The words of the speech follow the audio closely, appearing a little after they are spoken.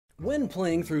When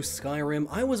playing through Skyrim,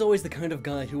 I was always the kind of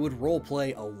guy who would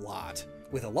roleplay a lot,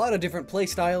 with a lot of different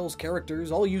playstyles,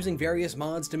 characters, all using various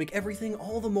mods to make everything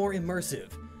all the more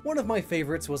immersive. One of my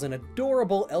favorites was an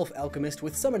adorable elf alchemist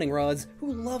with summoning rods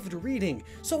who loved reading,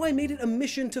 so I made it a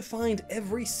mission to find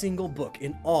every single book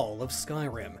in all of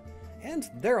Skyrim.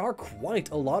 And there are quite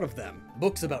a lot of them.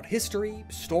 Books about history,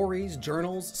 stories,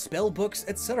 journals, spell books,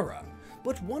 etc.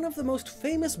 But one of the most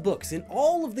famous books in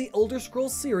all of the Elder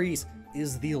Scrolls series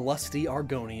is the lusty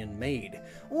Argonian Maid,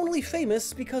 only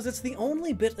famous because it's the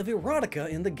only bit of erotica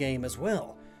in the game as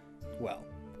well. Well,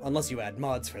 unless you add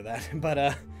mods for that,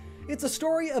 but it's a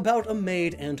story about a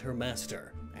maid and her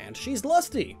master, and she's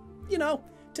lusty. You know,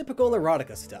 typical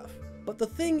erotica stuff. But the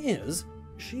thing is,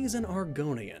 she's an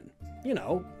Argonian. You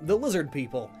know, the lizard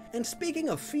people. And speaking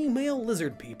of female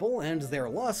lizard people and their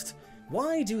lust,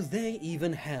 why do they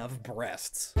even have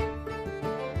breasts?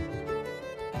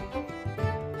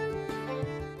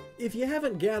 If you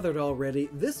haven't gathered already,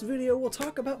 this video will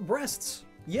talk about breasts.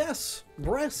 Yes,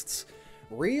 breasts.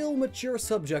 Real mature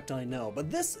subject, I know,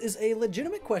 but this is a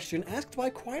legitimate question asked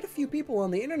by quite a few people on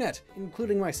the internet,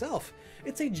 including myself.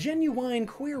 It's a genuine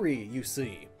query, you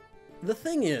see. The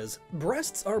thing is,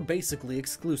 breasts are basically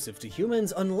exclusive to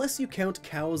humans unless you count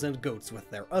cows and goats with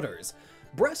their udders.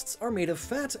 Breasts are made of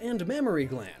fat and mammary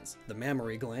glands, the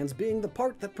mammary glands being the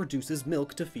part that produces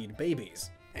milk to feed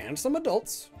babies. And some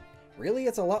adults. Really,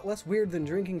 it's a lot less weird than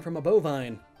drinking from a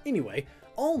bovine. Anyway,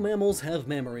 all mammals have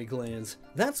mammary glands.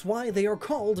 That's why they are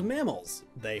called mammals.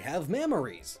 They have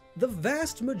mammaries. The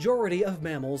vast majority of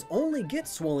mammals only get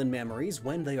swollen mammaries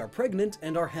when they are pregnant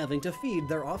and are having to feed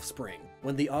their offspring.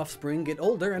 When the offspring get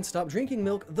older and stop drinking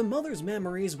milk, the mother's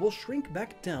mammaries will shrink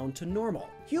back down to normal.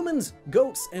 Humans,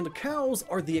 goats, and cows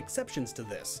are the exceptions to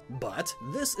this. But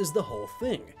this is the whole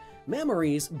thing.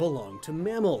 Mammaries belong to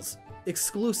mammals.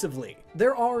 Exclusively.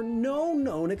 There are no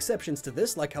known exceptions to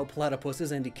this, like how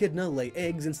platypuses and echidna lay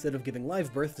eggs instead of giving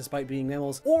live birth despite being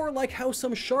mammals, or like how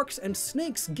some sharks and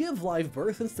snakes give live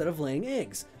birth instead of laying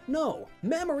eggs. No,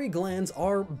 mammary glands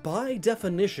are, by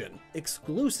definition,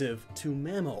 exclusive to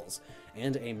mammals,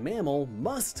 and a mammal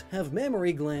must have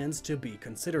mammary glands to be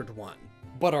considered one.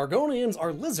 But Argonians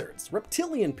are lizards,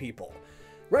 reptilian people,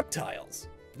 reptiles.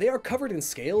 They are covered in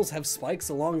scales, have spikes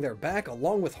along their back,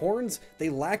 along with horns, they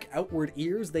lack outward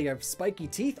ears, they have spiky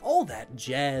teeth, all that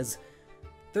jazz.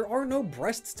 There are no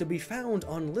breasts to be found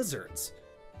on lizards.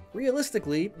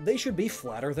 Realistically, they should be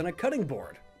flatter than a cutting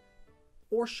board.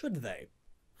 Or should they?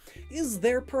 Is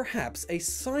there perhaps a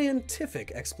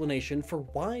scientific explanation for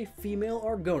why female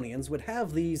Argonians would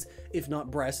have these, if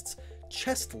not breasts,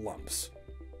 chest lumps?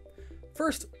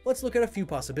 First, let's look at a few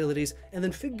possibilities and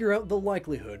then figure out the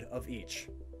likelihood of each.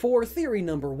 For theory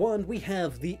number one, we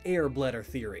have the air bladder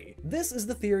theory. This is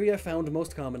the theory I found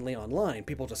most commonly online,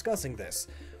 people discussing this.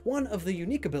 One of the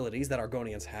unique abilities that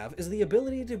Argonians have is the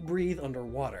ability to breathe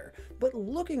underwater, but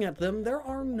looking at them, there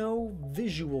are no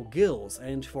visual gills,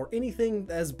 and for anything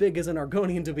as big as an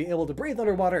Argonian to be able to breathe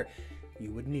underwater,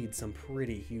 you would need some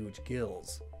pretty huge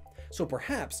gills. So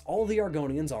perhaps all the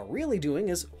Argonians are really doing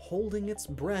is holding its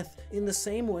breath in the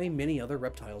same way many other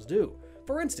reptiles do.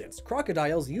 For instance,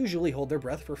 crocodiles usually hold their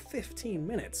breath for 15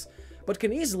 minutes, but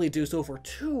can easily do so for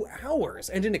 2 hours,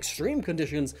 and in extreme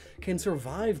conditions can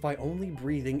survive by only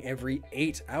breathing every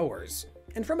 8 hours.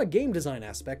 And from a game design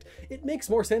aspect, it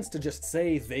makes more sense to just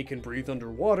say they can breathe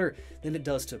underwater than it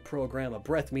does to program a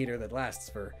breath meter that lasts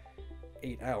for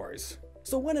 8 hours.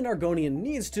 So when an Argonian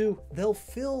needs to, they'll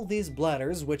fill these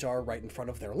bladders, which are right in front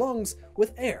of their lungs,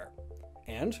 with air.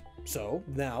 And so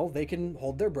now they can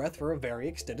hold their breath for a very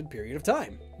extended period of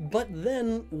time. But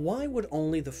then, why would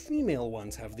only the female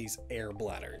ones have these air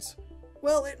bladders?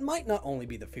 Well, it might not only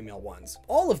be the female ones.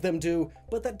 All of them do,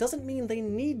 but that doesn't mean they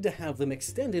need to have them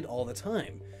extended all the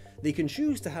time. They can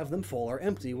choose to have them full or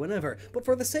empty whenever, but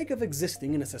for the sake of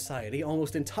existing in a society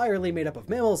almost entirely made up of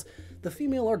mammals, the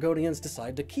female Argonians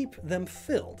decide to keep them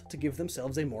filled to give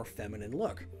themselves a more feminine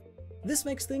look. This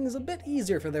makes things a bit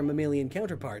easier for their mammalian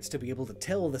counterparts to be able to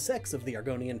tell the sex of the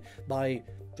Argonian by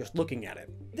just looking at it.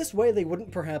 This way they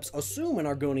wouldn't perhaps assume an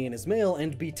Argonian is male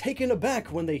and be taken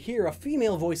aback when they hear a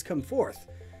female voice come forth.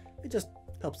 It just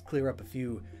helps clear up a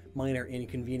few minor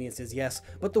inconveniences, yes,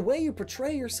 but the way you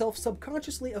portray yourself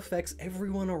subconsciously affects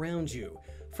everyone around you.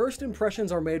 First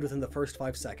impressions are made within the first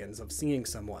 5 seconds of seeing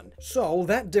someone, so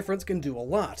that difference can do a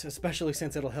lot, especially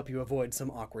since it'll help you avoid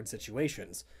some awkward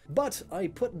situations. But I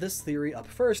put this theory up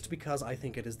first because I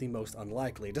think it is the most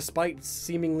unlikely, despite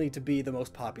seemingly to be the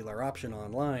most popular option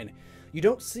online. You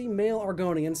don't see male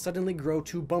Argonians suddenly grow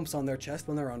 2 bumps on their chest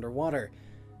when they're underwater.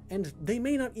 And they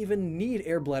may not even need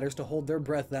air bladders to hold their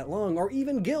breath that long, or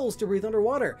even gills to breathe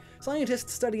underwater.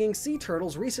 Scientists studying sea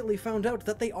turtles recently found out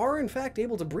that they are in fact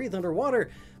able to breathe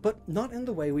underwater, but not in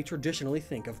the way we traditionally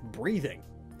think of breathing.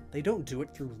 They don't do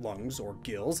it through lungs or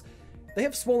gills. They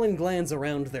have swollen glands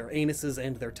around their anuses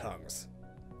and their tongues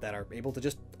that are able to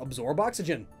just absorb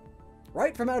oxygen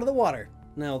right from out of the water.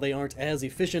 Now, they aren't as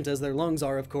efficient as their lungs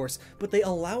are, of course, but they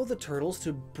allow the turtles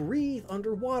to breathe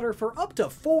underwater for up to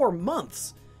 4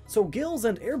 months. So gills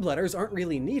and air bladders aren't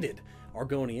really needed.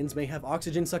 Argonians may have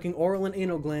oxygen-sucking oral and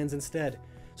anal glands instead.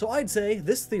 So I'd say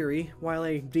this theory, while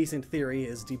a decent theory,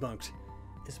 is debunked.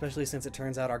 Especially since it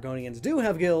turns out Argonians do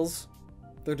have gills.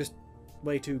 They're just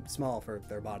way too small for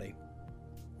their body,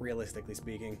 realistically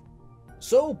speaking.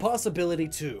 So possibility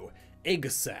 2, egg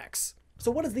sacs.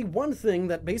 So what is the one thing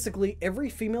that basically every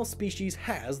female species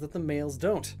has that the males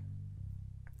don't?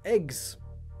 Eggs.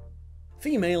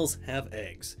 Females have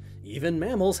eggs. Even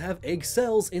mammals have egg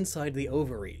cells inside the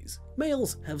ovaries.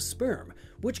 Males have sperm,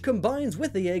 which combines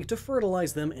with the egg to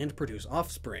fertilize them and produce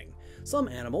offspring. Some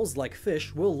animals, like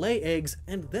fish, will lay eggs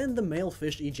and then the male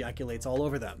fish ejaculates all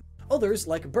over them. Others,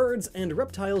 like birds and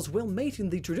reptiles, will mate in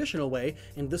the traditional way,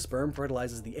 and the sperm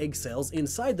fertilizes the egg cells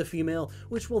inside the female,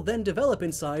 which will then develop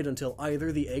inside until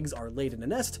either the eggs are laid in a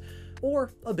nest,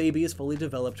 or a baby is fully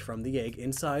developed from the egg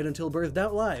inside until birthed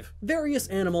out live. Various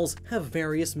animals have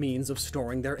various means of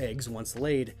storing their eggs once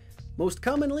laid. Most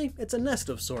commonly, it's a nest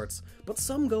of sorts, but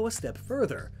some go a step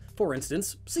further. For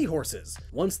instance, seahorses.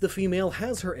 Once the female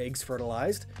has her eggs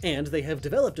fertilized, and they have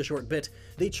developed a short bit,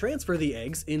 they transfer the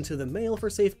eggs into the male for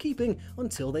safekeeping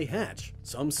until they hatch.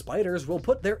 Some spiders will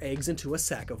put their eggs into a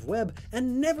sack of web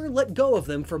and never let go of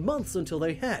them for months until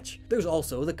they hatch. There's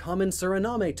also the common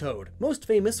Suriname toad, most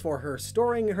famous for her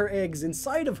storing her eggs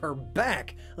inside of her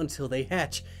back until they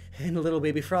hatch, and little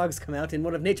baby frogs come out in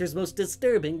one of nature's most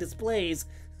disturbing displays.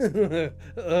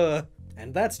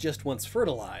 And that's just once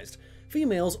fertilized.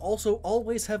 Females also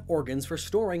always have organs for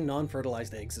storing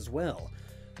non-fertilized eggs as well.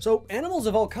 So animals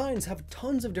of all kinds have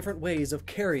tons of different ways of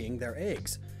carrying their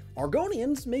eggs.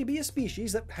 Argonians may be a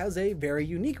species that has a very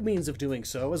unique means of doing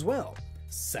so as well.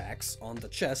 Sacs on the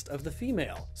chest of the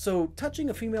female. So touching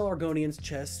a female Argonian's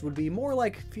chest would be more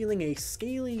like feeling a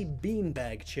scaly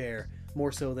beanbag chair,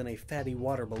 more so than a fatty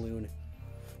water balloon.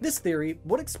 This theory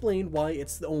would explain why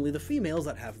it's only the females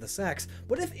that have the sacs,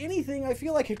 but if anything, I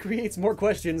feel like it creates more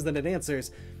questions than it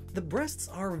answers. The breasts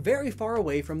are very far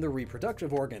away from the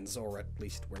reproductive organs, or at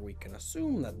least where we can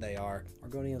assume that they are.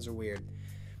 Argonians are weird.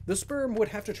 The sperm would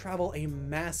have to travel a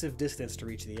massive distance to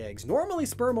reach the eggs. Normally,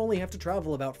 sperm only have to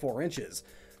travel about 4 inches,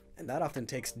 and that often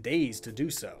takes days to do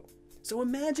so. So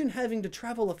imagine having to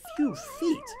travel a few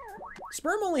feet.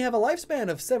 Sperm only have a lifespan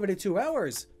of 72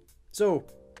 hours, so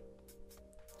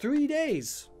 3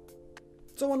 days.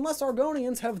 So unless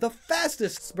Argonians have the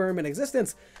fastest sperm in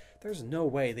existence, there's no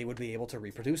way they would be able to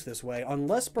reproduce this way,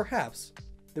 unless perhaps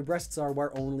the breasts are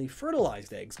where only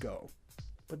fertilized eggs go.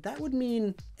 But that would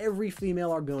mean every female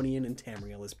Argonian in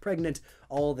Tamriel is pregnant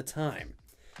all the time.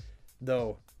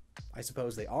 Though, I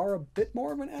suppose they are a bit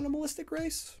more of an animalistic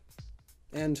race,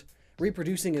 and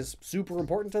reproducing is super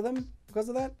important to them because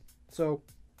of that, so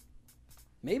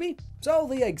maybe? So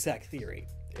the egg sac theory.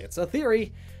 It's a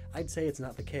theory. I'd say it's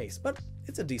not the case, but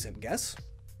it's a decent guess.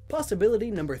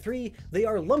 Possibility number 3, they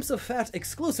are lumps of fat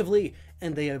exclusively,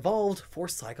 and they evolved for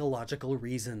psychological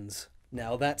reasons.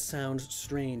 Now that sounds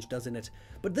strange, doesn't it?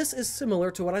 But this is similar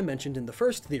to what I mentioned in the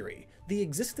first theory. The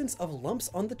existence of lumps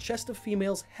on the chest of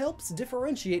females helps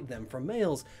differentiate them from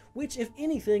males, which if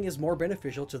anything is more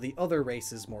beneficial to the other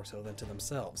races more so than to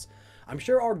themselves. I'm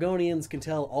sure Argonians can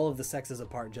tell all of the sexes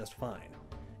apart just fine.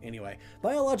 Anyway,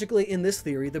 biologically in this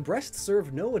theory, the breasts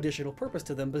serve no additional purpose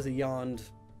to them beyond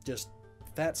just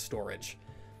fat storage.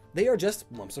 They are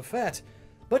just lumps of fat.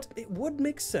 But it would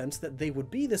make sense that they would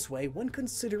be this way when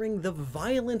considering the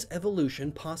violent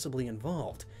evolution possibly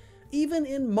involved. Even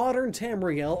in modern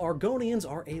Tamriel, Argonians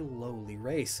are a lowly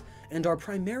race, and are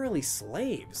primarily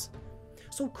slaves.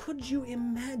 So could you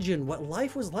imagine what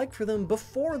life was like for them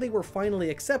before they were finally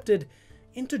accepted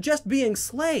into just being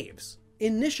slaves?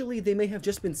 Initially, they may have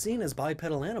just been seen as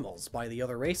bipedal animals by the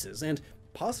other races, and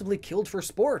possibly killed for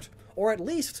sport, or at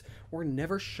least were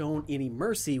never shown any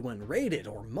mercy when raided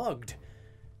or mugged,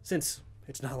 since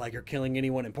it's not like you're killing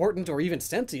anyone important or even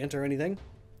sentient or anything.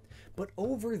 But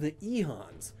over the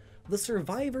eons, the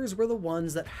survivors were the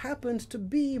ones that happened to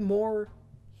be more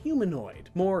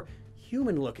humanoid, more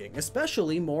human-looking,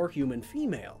 especially more human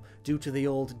female, due to the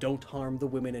old don't harm the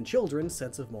women and children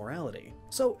sense of morality.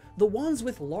 So the ones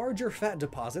with larger fat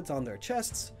deposits on their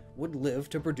chests would live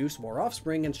to produce more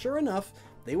offspring, and sure enough,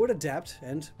 they would adapt,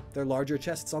 and their larger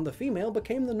chests on the female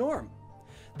became the norm.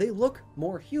 They look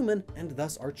more human and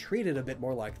thus are treated a bit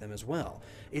more like them as well.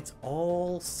 It's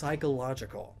all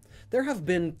psychological. There have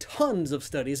been tons of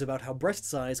studies about how breast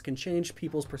size can change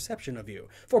people's perception of you,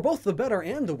 for both the better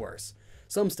and the worse.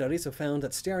 Some studies have found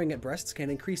that staring at breasts can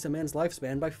increase a man's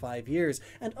lifespan by 5 years,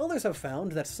 and others have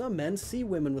found that some men see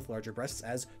women with larger breasts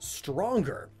as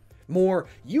stronger. More,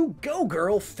 you go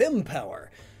girl, fem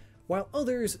power. While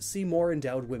others see more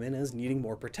endowed women as needing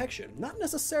more protection, not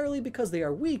necessarily because they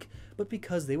are weak, but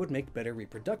because they would make better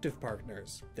reproductive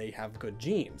partners. They have good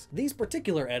genes. These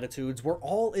particular attitudes were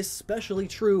all especially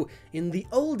true in the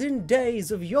olden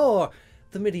days of yore,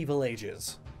 the medieval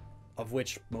ages, of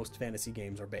which most fantasy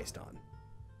games are based on.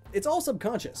 It's all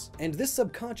subconscious, and this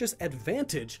subconscious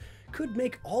advantage could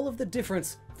make all of the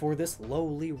difference for this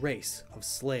lowly race of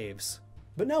slaves.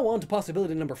 But now on to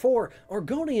possibility number 4,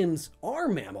 Argonians are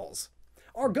mammals.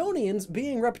 Argonians,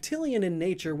 being reptilian in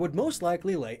nature, would most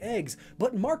likely lay eggs,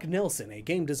 but Mark Nelson, a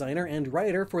game designer and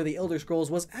writer for The Elder Scrolls,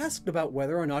 was asked about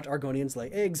whether or not Argonians lay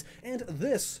eggs, and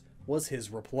this was his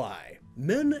reply.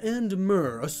 Men and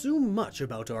mer assume much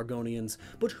about Argonians,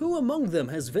 but who among them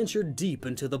has ventured deep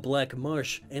into the Black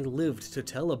Marsh and lived to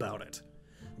tell about it?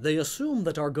 They assume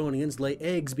that Argonians lay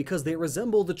eggs because they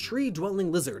resemble the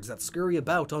tree-dwelling lizards that scurry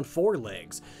about on 4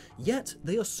 legs. Yet,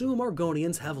 they assume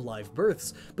Argonians have live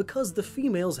births because the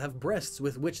females have breasts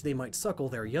with which they might suckle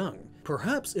their young.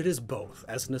 Perhaps it is both,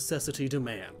 as necessity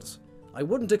demands. I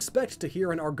wouldn't expect to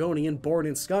hear an Argonian born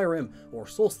in Skyrim, or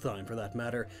Solstheim for that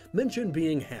matter, mention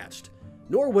being hatched.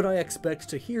 Nor would I expect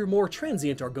to hear more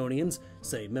transient Argonians,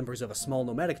 say members of a small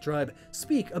nomadic tribe,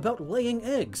 speak about laying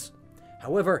eggs.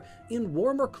 However, in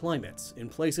warmer climates, in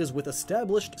places with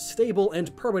established, stable,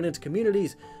 and permanent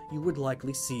communities, you would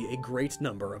likely see a great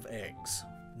number of eggs.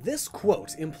 This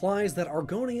quote implies that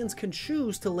Argonians can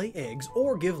choose to lay eggs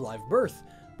or give live birth,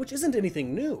 which isn't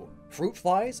anything new. Fruit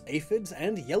flies, aphids,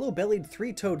 and yellow-bellied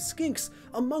three-toed skinks,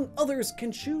 among others,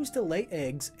 can choose to lay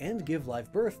eggs and give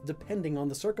live birth depending on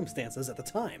the circumstances at the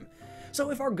time. So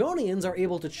if Argonians are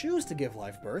able to choose to give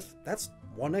live birth, that's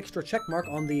one extra checkmark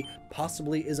on the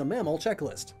possibly is a mammal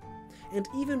checklist. And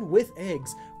even with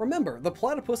eggs, remember, the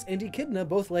platypus and echidna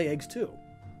both lay eggs too.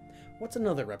 What's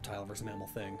another reptile versus mammal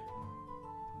thing?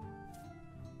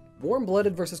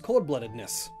 Warm-blooded versus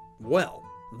cold-bloodedness. Well,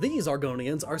 these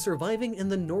Argonians are surviving in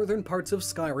the northern parts of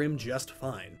Skyrim just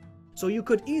fine. So you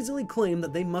could easily claim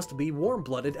that they must be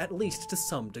warm-blooded at least to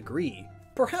some degree.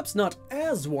 Perhaps not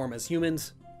as warm as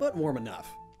humans, but warm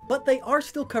enough. But they are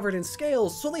still covered in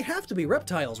scales, so they have to be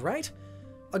reptiles, right?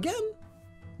 Again,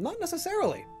 not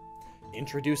necessarily.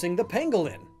 Introducing the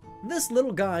pangolin. This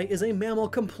little guy is a mammal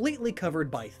completely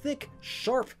covered by thick,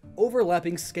 sharp,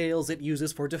 overlapping scales it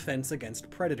uses for defense against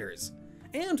predators.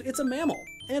 And it's a mammal.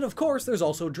 And of course, there's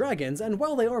also dragons, and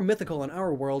while they are mythical in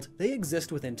our world, they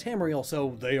exist within Tamriel,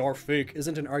 so they are fake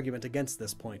isn't an argument against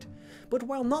this point. But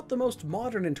while not the most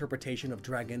modern interpretation of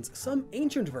dragons, some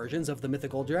ancient versions of the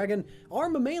mythical dragon are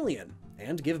mammalian,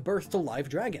 and give birth to live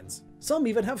dragons. Some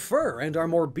even have fur and are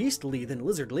more beastly than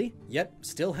lizardly, yet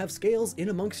still have scales in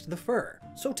amongst the fur.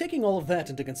 So taking all of that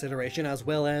into consideration, as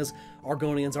well as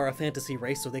Argonians are a fantasy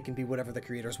race so they can be whatever the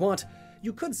creators want,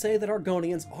 you could say that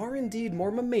Argonians are indeed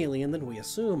more mammalian than we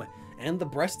assume, and the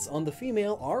breasts on the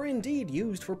female are indeed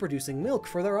used for producing milk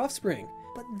for their offspring.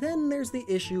 But then there's the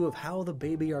issue of how the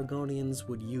baby Argonians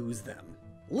would use them.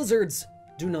 Lizards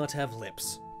do not have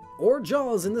lips, or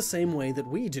jaws in the same way that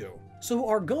we do. So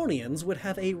Argonians would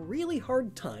have a really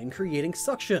hard time creating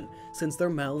suction, since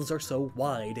their mouths are so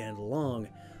wide and long.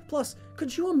 Plus,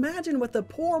 could you imagine what the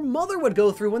poor mother would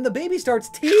go through when the baby starts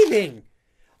teething?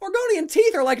 Argonian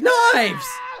teeth are like knives!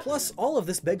 Plus, all of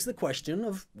this begs the question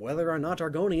of whether or not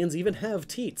Argonians even have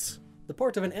teats. The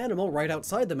part of an animal right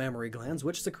outside the mammary glands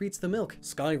which secretes the milk.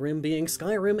 Skyrim being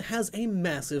Skyrim has a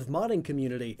massive modding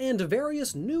community, and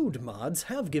various nude mods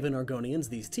have given Argonians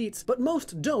these teats, but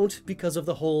most don't because of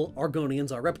the whole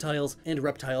Argonians are reptiles, and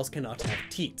reptiles cannot have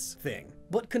teats thing.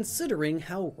 But considering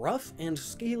how rough and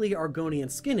scaly Argonian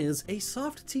skin is, a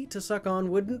soft teat to suck on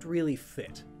wouldn't really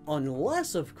fit.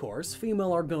 Unless, of course,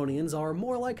 female Argonians are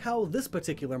more like how this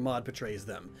particular mod portrays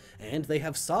them, and they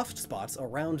have soft spots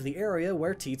around the area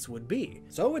where teats would be.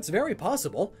 So it's very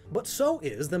possible, but so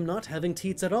is them not having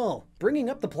teats at all. Bringing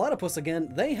up the platypus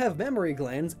again, they have mammary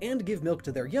glands and give milk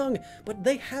to their young, but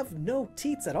they have no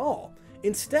teats at all.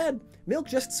 Instead, milk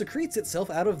just secretes itself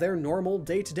out of their normal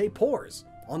day-to-day pores,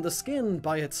 on the skin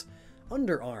by its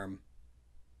underarm.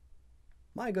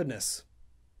 My goodness.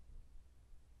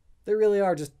 They really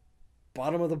are just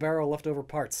bottom of the barrel leftover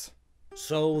parts.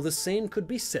 So the same could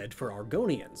be said for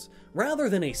Argonians. Rather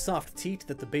than a soft teat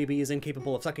that the baby is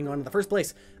incapable of sucking on in the first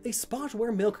place, a spot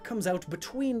where milk comes out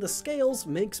between the scales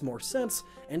makes more sense,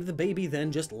 and the baby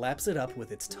then just laps it up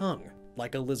with its tongue,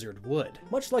 like a lizard would,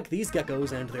 much like these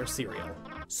geckos and their cereal.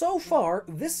 So far,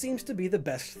 this seems to be the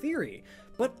best theory,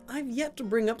 but I've yet to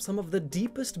bring up some of the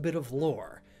deepest bit of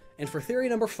lore. And for theory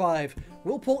number 5,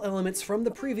 we'll pull elements from the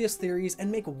previous theories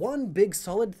and make one big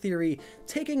solid theory,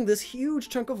 taking this huge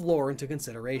chunk of lore into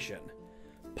consideration.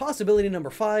 Possibility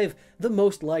number 5, the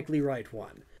most likely right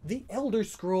one. The Elder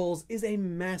Scrolls is a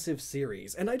massive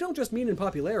series, and I don't just mean in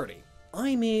popularity.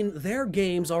 I mean, their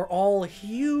games are all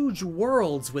huge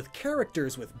worlds with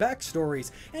characters with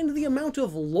backstories, and the amount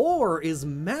of lore is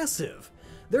massive.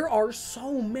 There are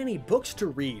so many books to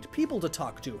read, people to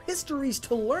talk to, histories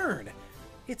to learn.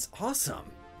 It's awesome.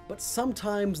 But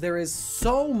sometimes there is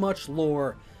so much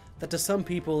lore that to some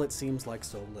people it seems like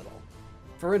so little.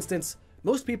 For instance,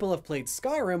 most people have played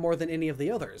Skyrim more than any of the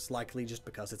others, likely just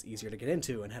because it's easier to get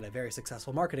into and had a very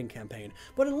successful marketing campaign.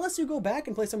 But unless you go back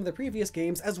and play some of the previous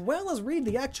games, as well as read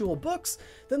the actual books,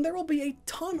 then there will be a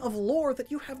ton of lore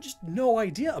that you have just no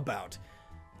idea about.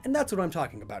 And that's what I'm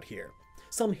talking about here.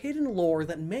 Some hidden lore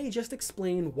that may just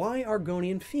explain why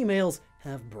Argonian females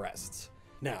have breasts.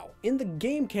 Now, in the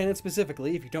game canon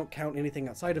specifically, if you don't count anything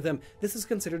outside of them, this is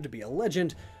considered to be a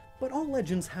legend, but all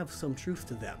legends have some truth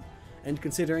to them. And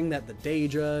considering that the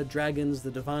Daedra, dragons,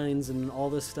 the divines, and all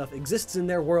this stuff exists in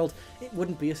their world, it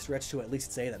wouldn't be a stretch to at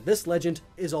least say that this legend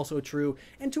is also true,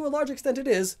 and to a large extent it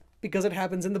is, because it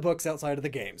happens in the books outside of the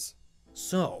games.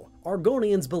 So,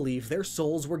 Argonians believe their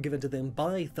souls were given to them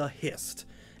by the Hist,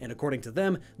 and according to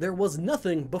them, there was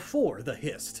nothing before the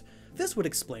Hist. This would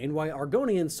explain why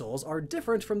Argonian souls are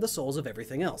different from the souls of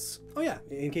everything else. Oh yeah,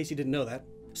 in case you didn't know that.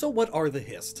 So what are the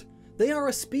Hist? They are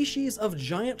a species of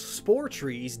giant spore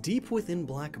trees deep within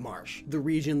Black Marsh, the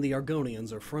region the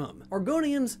Argonians are from.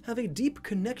 Argonians have a deep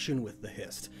connection with the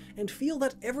Hist, and feel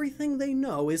that everything they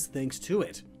know is thanks to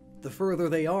it. The further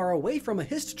they are away from a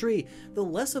Hist tree, the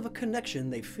less of a connection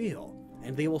they feel,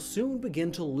 and they will soon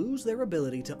begin to lose their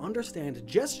ability to understand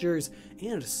gestures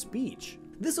and speech.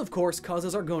 This, of course,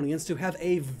 causes Argonians to have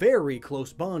a very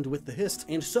close bond with the Hist,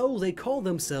 and so they call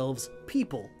themselves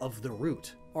People of the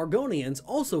Root. Argonians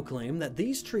also claim that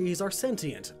these trees are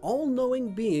sentient,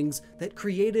 all-knowing beings that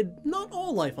created not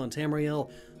all life on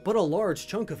Tamriel, but a large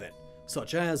chunk of it,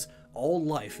 such as all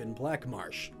life in Black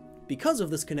Marsh. Because of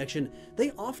this connection,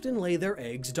 they often lay their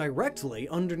eggs directly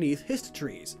underneath Hist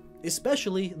trees,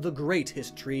 especially the Great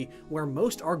Hist tree, where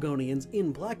most Argonians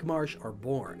in Black Marsh are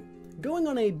born. Going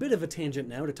on a bit of a tangent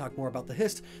now to talk more about the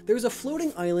Hist, there's a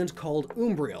floating island called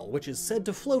Umbriel, which is said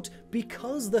to float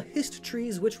because the Hist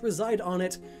trees which reside on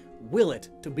it will it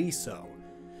to be so.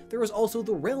 There is also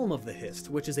the Realm of the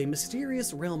Hist, which is a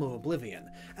mysterious realm of Oblivion.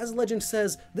 As legend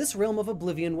says, this realm of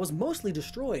Oblivion was mostly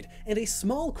destroyed, and a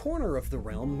small corner of the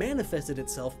realm manifested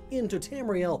itself into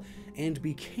Tamriel and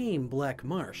became Black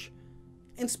Marsh.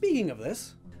 And speaking of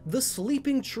this, the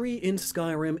Sleeping Tree in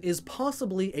Skyrim is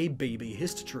possibly a baby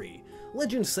Hist tree.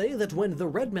 Legends say that when the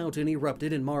Red Mountain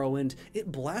erupted in Morrowind,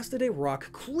 it blasted a rock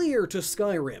clear to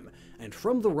Skyrim, and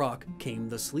from the rock came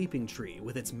the Sleeping Tree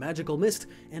with its magical mist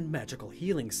and magical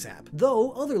healing sap,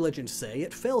 though other legends say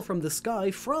it fell from the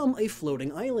sky from a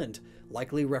floating island,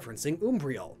 likely referencing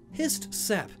Umbriel. Hist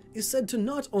sap is said to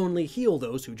not only heal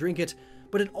those who drink it,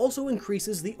 but it also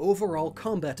increases the overall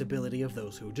combat ability of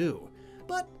those who do,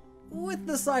 but with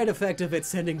the side effect of it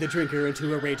sending the drinker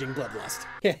into a raging bloodlust.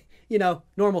 You know,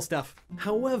 normal stuff.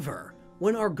 However,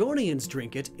 when Argonians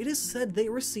drink it, it is said they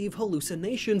receive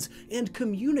hallucinations and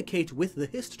communicate with the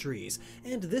Hist trees,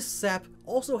 and this sap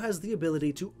also has the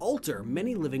ability to alter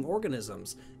many living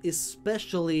organisms,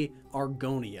 especially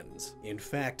Argonians. In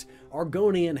fact,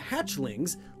 Argonian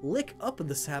hatchlings lick up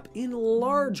the sap in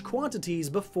large quantities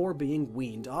before being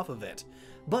weaned off of it.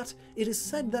 But it is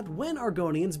said that when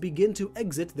Argonians begin to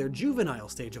exit their juvenile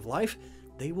stage of life,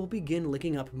 they will begin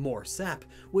licking up more sap,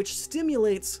 which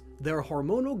stimulates their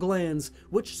hormonal glands,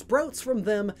 which sprouts from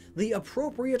them the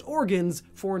appropriate organs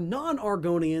for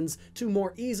non-Argonians to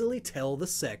more easily tell the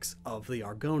sex of the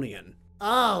Argonian.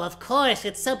 Oh, of course,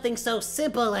 it's something so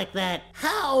simple like that.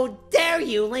 How dare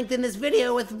you lengthen this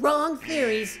video with wrong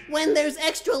theories when there's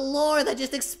extra lore that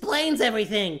just explains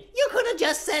everything? You could have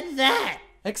just said that.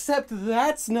 Except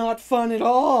that's not fun at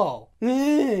all.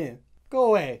 Go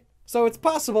away. So it's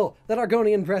possible that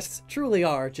Argonian breasts truly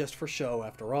are just for show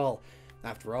after all.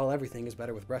 After all, everything is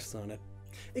better with breasts on it.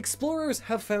 Explorers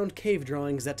have found cave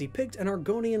drawings that depict an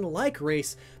Argonian-like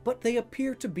race, but they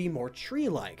appear to be more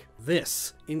tree-like.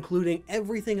 This, including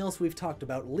everything else we've talked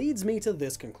about, leads me to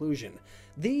this conclusion.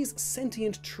 These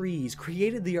sentient trees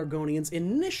created the Argonians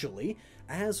initially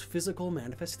as physical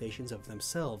manifestations of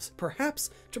themselves,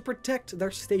 perhaps to protect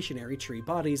their stationary tree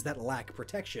bodies that lack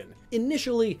protection.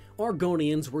 Initially,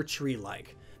 Argonians were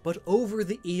tree-like, but over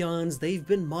the eons they've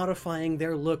been modifying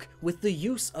their look with the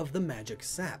use of the magic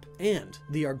sap, and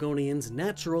the Argonians'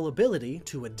 natural ability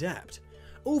to adapt.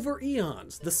 Over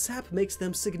eons, the sap makes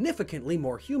them significantly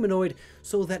more humanoid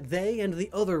so that they and the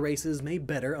other races may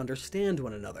better understand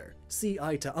one another, see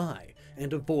eye to eye,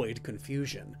 and avoid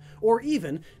confusion. Or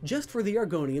even just for the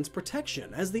Argonians'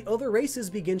 protection, as the other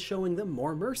races begin showing them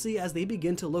more mercy as they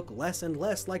begin to look less and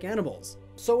less like animals.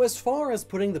 So as far as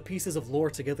putting the pieces of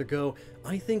lore together go,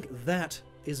 I think that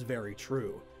is very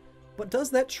true. But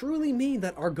does that truly mean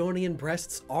that Argonian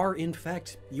breasts are in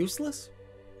fact useless?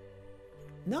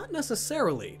 Not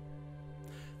necessarily.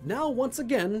 Now, once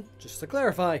again, just to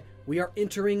clarify, we are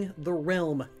entering the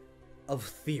realm of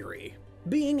theory.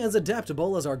 Being as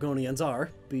adaptable as Argonians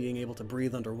are, being able to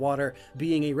breathe underwater,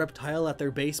 being a reptile at their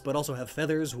base but also have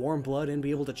feathers, warm blood, and be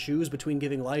able to choose between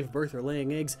giving live birth or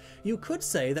laying eggs, you could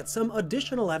say that some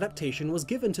additional adaptation was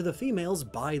given to the females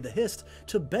by the Hist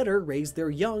to better raise their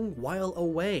young while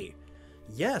away.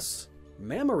 Yes,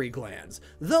 mammary glands,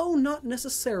 though not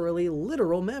necessarily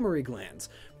literal mammary glands.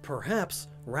 Perhaps,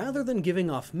 rather than giving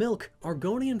off milk,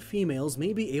 Argonian females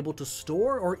may be able to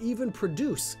store or even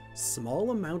produce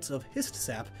small amounts of hist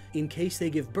sap in case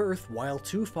they give birth while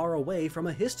too far away from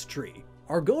a hist tree.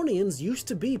 Argonians used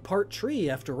to be part tree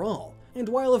after all, and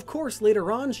while of course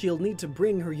later on she'll need to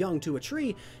bring her young to a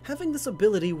tree, having this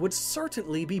ability would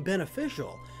certainly be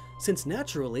beneficial, since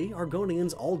naturally,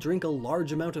 Argonians all drink a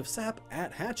large amount of sap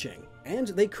at hatching, and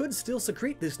they could still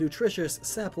secrete this nutritious,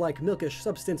 sap-like milkish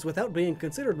substance without being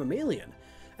considered mammalian.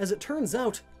 As it turns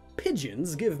out,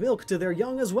 pigeons give milk to their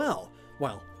young as well.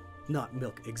 Well, not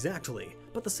milk exactly,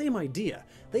 but the same idea.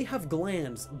 They have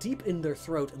glands deep in their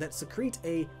throat that secrete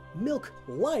a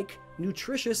milk-like,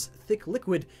 nutritious, thick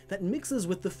liquid that mixes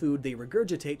with the food they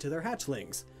regurgitate to their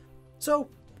hatchlings. So,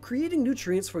 creating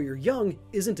nutrients for your young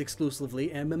isn't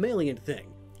exclusively a mammalian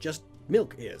thing, just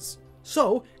milk is.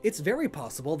 So, it's very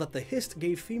possible that the Hist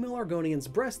gave female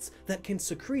Argonians breasts that can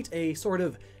secrete a sort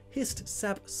of Hist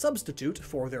sap substitute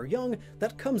for their young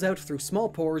that comes out through small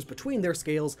pores between their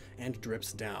scales and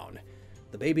drips down.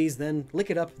 The babies then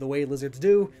lick it up the way lizards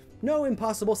do, no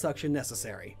impossible suction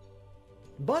necessary.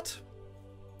 But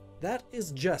that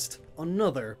is just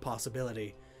another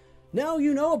possibility. Now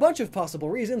you know a bunch of possible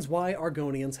reasons why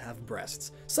Argonians have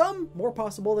breasts, some more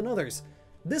possible than others.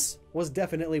 This was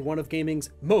definitely one of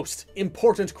gaming's most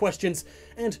important questions,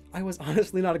 and I was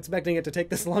honestly not expecting it to take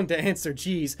this long to answer,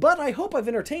 geez. But I hope I've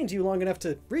entertained you long enough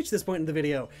to reach this point in the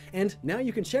video, and now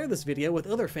you can share this video with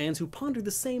other fans who ponder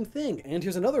the same thing. And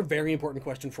here's another very important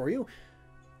question for you.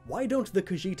 Why don't the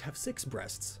Khajiit have 6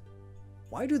 breasts?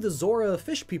 Why do the Zora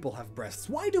fish people have breasts?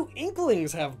 Why do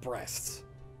Inklings have breasts?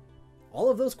 All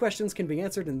of those questions can be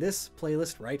answered in this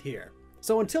playlist right here.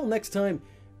 So until next time,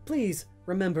 please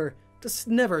remember to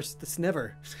never stop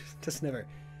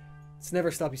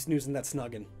you snoozing that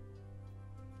snoggin'.